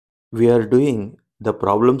We are doing the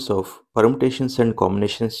problems of permutations and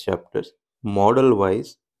combinations chapters, model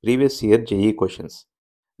wise previous year JE questions.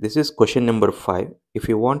 This is question number 5. If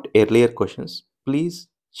you want earlier questions, please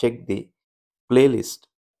check the playlist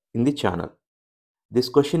in the channel. This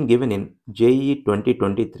question given in JE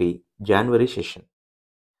 2023 January session.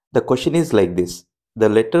 The question is like this. The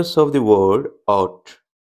letters of the word out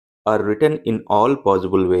are written in all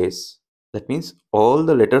possible ways. That means all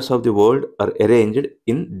the letters of the word are arranged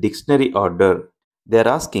in dictionary order. They are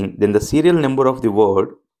asking then the serial number of the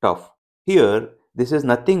word tough. Here, this is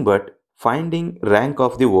nothing but finding rank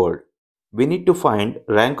of the word. We need to find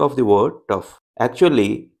rank of the word tough.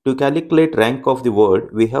 Actually, to calculate rank of the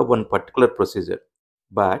word, we have one particular procedure.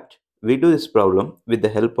 But we do this problem with the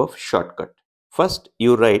help of shortcut. First,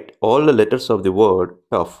 you write all the letters of the word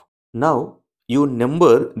tough. Now, you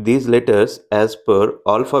number these letters as per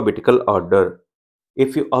alphabetical order.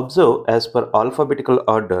 If you observe as per alphabetical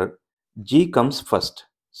order, G comes first.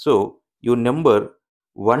 So, you number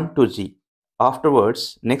 1 to G.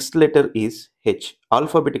 Afterwards, next letter is H.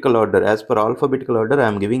 Alphabetical order. As per alphabetical order, I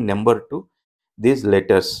am giving number to these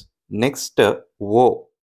letters. Next, O.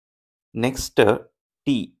 Next,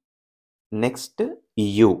 T. Next,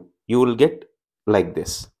 U. You will get like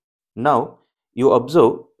this. Now, you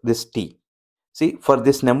observe this T. See, for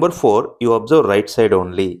this number 4, you observe right side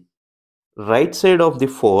only. Right side of the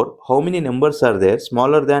 4, how many numbers are there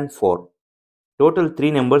smaller than 4? Total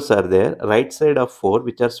 3 numbers are there, right side of 4,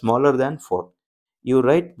 which are smaller than 4. You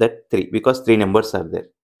write that 3 because 3 numbers are there.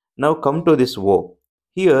 Now come to this O.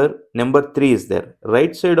 Here, number 3 is there.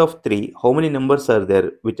 Right side of 3, how many numbers are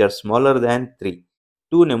there which are smaller than 3?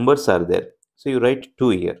 2 numbers are there. So you write 2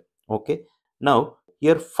 here. Okay. Now,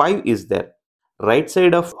 here 5 is there. Right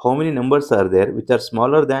side of how many numbers are there which are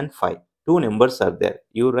smaller than 5? 2 numbers are there.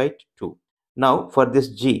 You write 2. Now, for this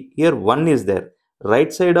G, here 1 is there.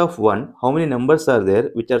 Right side of 1, how many numbers are there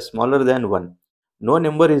which are smaller than 1? No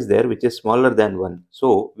number is there which is smaller than 1.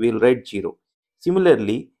 So, we will write 0.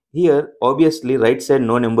 Similarly, here obviously right side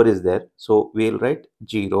no number is there. So, we will write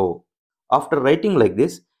 0. After writing like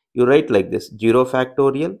this, you write like this 0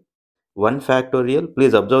 factorial, 1 factorial.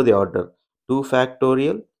 Please observe the order. 2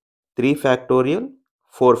 factorial, 3 factorial,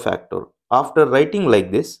 4 factorial. After writing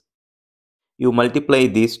like this, you multiply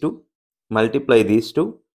these two, multiply these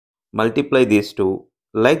two, multiply these two.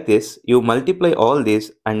 Like this, you multiply all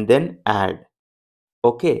these and then add.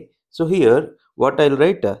 Okay, so here what I'll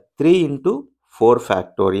write 3 into 4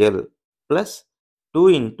 factorial plus 2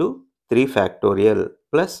 into 3 factorial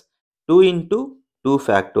plus 2 into 2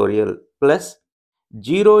 factorial plus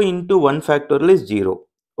 0 into 1 factorial is 0.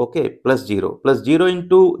 Okay, plus 0 plus 0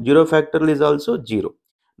 into 0 factorial is also 0.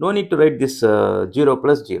 No need to write this 0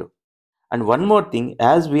 plus 0. And one more thing,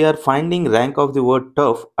 as we are finding rank of the word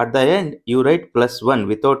tough, at the end you write plus 1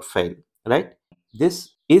 without fail, right?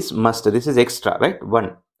 This is must, this is extra, right?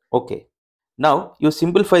 1. Okay. Now you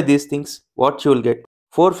simplify these things, what you will get?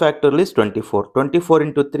 4 factorial is 24. 24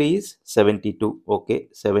 into 3 is 72. Okay,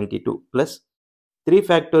 72 plus 3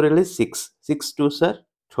 factorial is 6. 6 2s are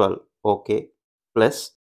 12. Okay,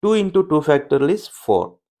 plus 2 into 2 factorial is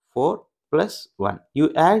 4. 4 plus 1.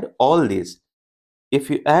 You add all these. If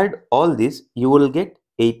you add all this, you will get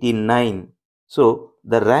 89. So,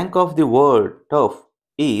 the rank of the word tough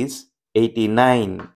is 89.